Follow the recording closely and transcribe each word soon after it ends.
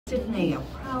Cypnea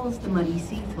prowls the muddy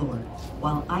seafloor,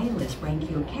 while eyeless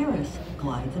Branchiocaris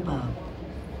glides above.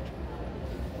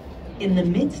 In the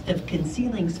midst of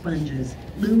concealing sponges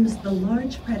looms the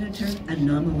large predator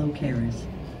Anomalocaris.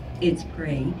 Its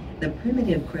prey, the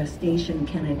primitive crustacean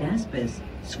Canidaspis,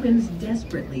 swims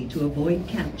desperately to avoid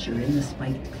capture in the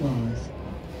spiked claws.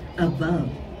 Above,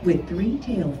 with 3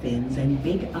 tail fins and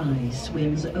big eyes,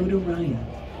 swims Odoria,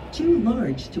 too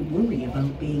large to worry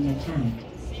about being attacked.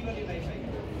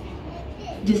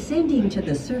 Descending to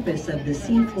the surface of the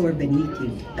seafloor beneath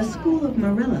you, a school of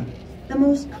Marella, the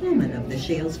most common of the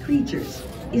shale's creatures,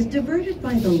 is diverted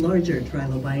by the larger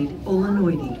trilobite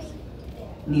Olanoides.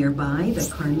 Nearby, the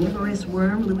carnivorous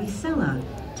worm Luisella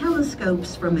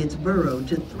telescopes from its burrow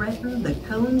to threaten the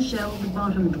cone-shelled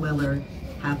bottom dweller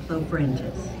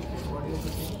Haplophragis.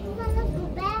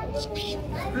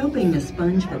 Probing the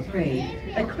sponge for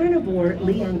prey, the carnivore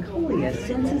Leancholia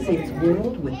senses its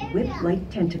world with whip-like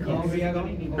tentacles.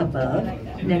 Above,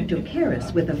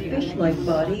 Nectocaris, with a fish-like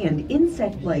body and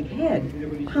insect-like head,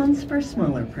 hunts for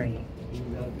smaller prey.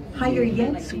 Higher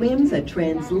yet swims a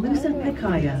translucent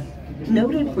Pikaia,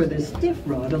 noted for the stiff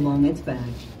rod along its back.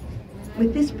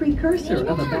 With this precursor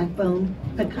of a backbone,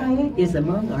 Pikaia is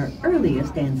among our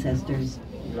earliest ancestors.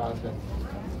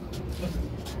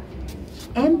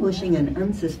 Ambushing an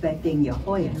unsuspecting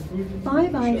Yahoya,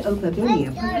 5-eyed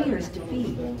Opavinia prepares to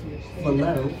feed.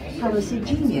 Below,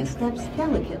 Hallucigenia steps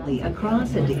delicately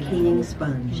across a decaying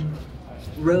sponge.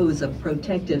 Rows of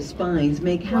protective spines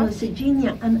make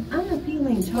Hallucigenia an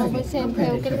unappealing target for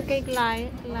predators.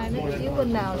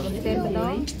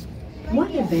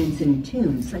 What events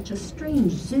entomb such a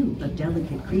strange zoo of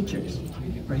delicate creatures?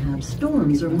 Perhaps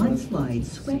storms or mudslides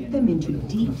swept them into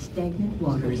deep, stagnant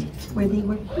waters where they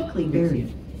were quickly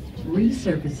buried,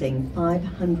 resurfacing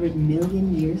 500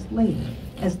 million years later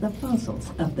as the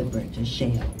fossils of the Burgess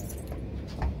Shale.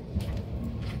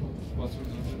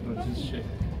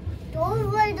 Those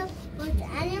were the first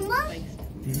animals?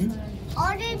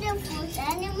 Are they the first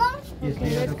animals?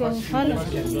 Okay, let's go.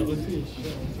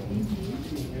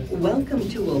 Welcome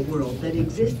to a world that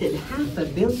existed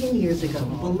 500 million years ago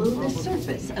below the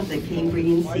surface of the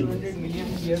Cambrian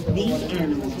seas. These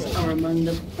animals are among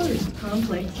the first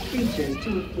complex creatures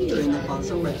to appear in the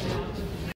fossil record.